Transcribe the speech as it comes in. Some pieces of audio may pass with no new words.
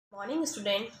Morning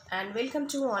student and welcome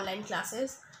to online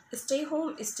classes. Stay home,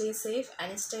 stay safe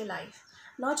and stay alive.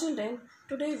 Now children,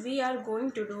 today we are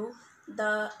going to do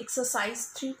the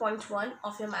exercise 3.1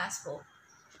 of your math book.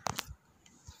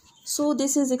 So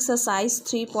this is exercise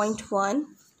 3.1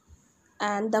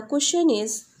 and the question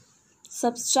is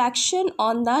subtraction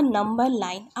on the number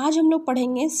line. आज हम लोग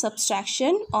पढ़ेंगे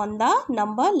subtraction on the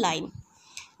number line.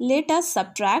 Let us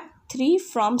subtract 3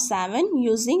 from 7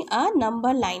 using a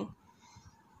number line.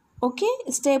 Okay,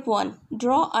 step 1.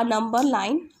 Draw a number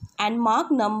line and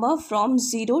mark number from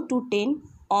 0 to 10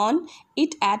 on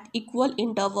it at equal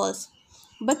intervals.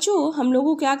 बच्चों हम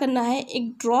लोगों को क्या करना है, एक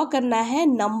ड्रॉ करना है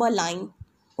number line.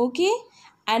 Okay,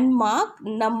 and mark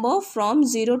number from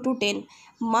 0 to 10.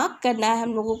 Mark करना है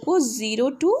हम लोगों को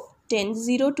 0 to 10.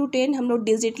 0 to 10 हम लोग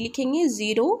डिजिट लिखेंगे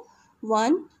 0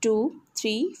 1 2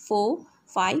 3 4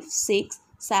 5 6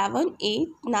 7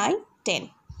 8 9 10.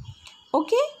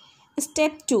 Okay.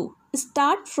 Step 2.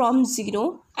 Start from 0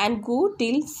 and go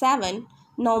till 7.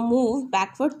 Now move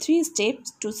backward 3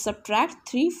 steps to subtract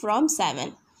 3 from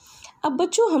 7. अब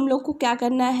बच्चों हम लोग को क्या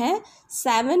करना है,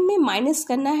 7 में माइनस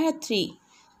करना है 3.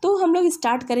 तो हम लोग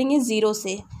स्टार्ट करेंगे 0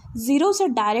 से. 0 से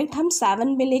डायरेक्ट हम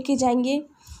 7 में लेके जाएंगे.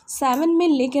 7 में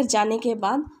लेकर जाने के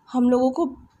बाद हम लोगों को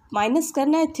माइनस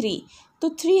करना है 3. तो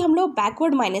 3 हम लोग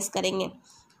बैकवर्ड माइनस करेंगे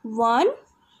 1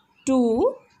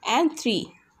 2 and 3.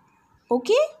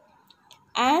 Okay.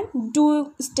 And do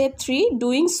step 3.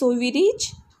 Doing so we reach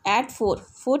at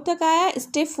 4 तक आया.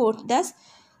 Step 4 10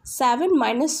 7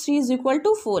 minus 3 is equal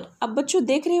to 4. अब बच्चों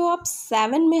देख रहे हो आप,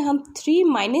 7 में हम 3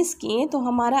 माइनस किए तो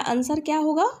हमारा आंसर क्या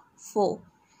होगा 4.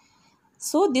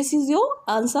 So this is your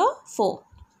answer 4.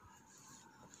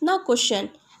 Now question,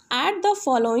 add the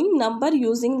following number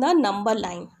using the number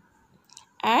line.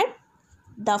 Add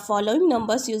the following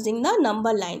numbers using the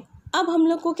number line. अब हम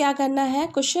लोग को क्या करना है,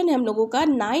 क्वेश्चन है हम लोगों का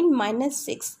 9 माइनस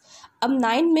 6. अब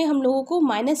 9 में हम लोगों को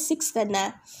 -6 करना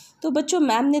है. तो बच्चों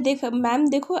मैम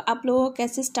देखो आप लोगों को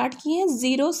कैसे स्टार्ट किए हैं,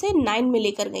 0 से 9 में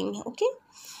लेकर गई हैं. ओके.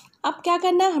 अब क्या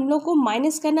करना है, हम लोग को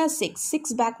माइनस करना है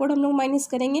 6 बैकवर्ड हम लोग माइनस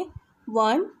करेंगे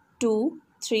 1 2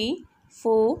 3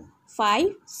 4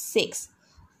 5 6.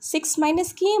 6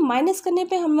 माइनस किए, माइनस करने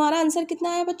पे हमारा आंसर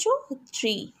कितना आया बच्चों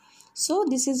 3. So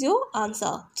this is your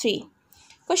answer 3.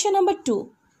 Question number 2.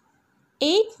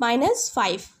 8 minus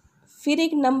 5. फिर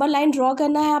एक नंबर लाइन ड्रॉ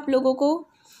करना है आप लोगों को.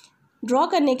 ड्रॉ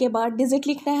करने के बाद डिजिट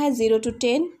लिखना है 0 to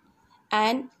 10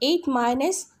 एंड 8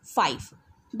 माइनस 5.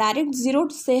 डायरेक्ट 0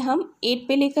 से हम 8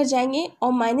 पे लेकर जाएंगे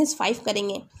और -5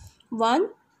 करेंगे 1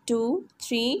 2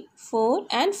 3 4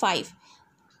 एंड 5.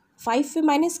 5 पे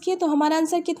माइनस किए तो हमारा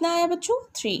आंसर कितना आया बच्चों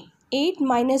 3. 8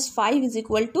 minus 5 is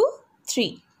equal to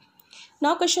 3.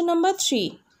 Now question number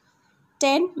 3.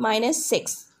 10 minus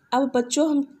 6. अब बच्चों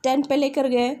हम 10 पे लेकर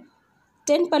गए.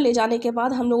 10 पर ले जाने के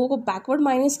बाद हम लोगों को बैकवर्ड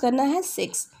माइनस करना है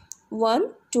 6. 1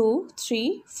 2 3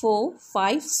 4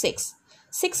 5 6.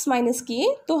 6 माइनस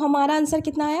किए तो हमारा आंसर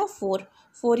कितना आया 4.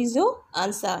 4 is your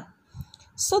answer.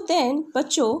 So then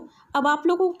बच्चों अब आप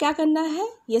लोगों को क्या करना है,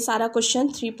 ये सारा क्वेश्चन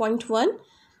 3.1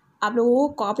 आप लोगों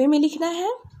को कॉपी में लिखना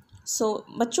है. सो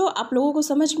बच्चों आप लोगों को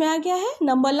समझ में आ गया है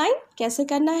नंबर लाइन कैसे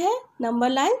करना है. Number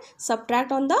line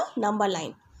subtract on the number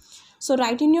line. So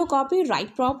write in your copy, write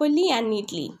properly and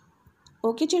neatly.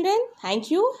 Okay children, thank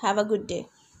you. Have a good day.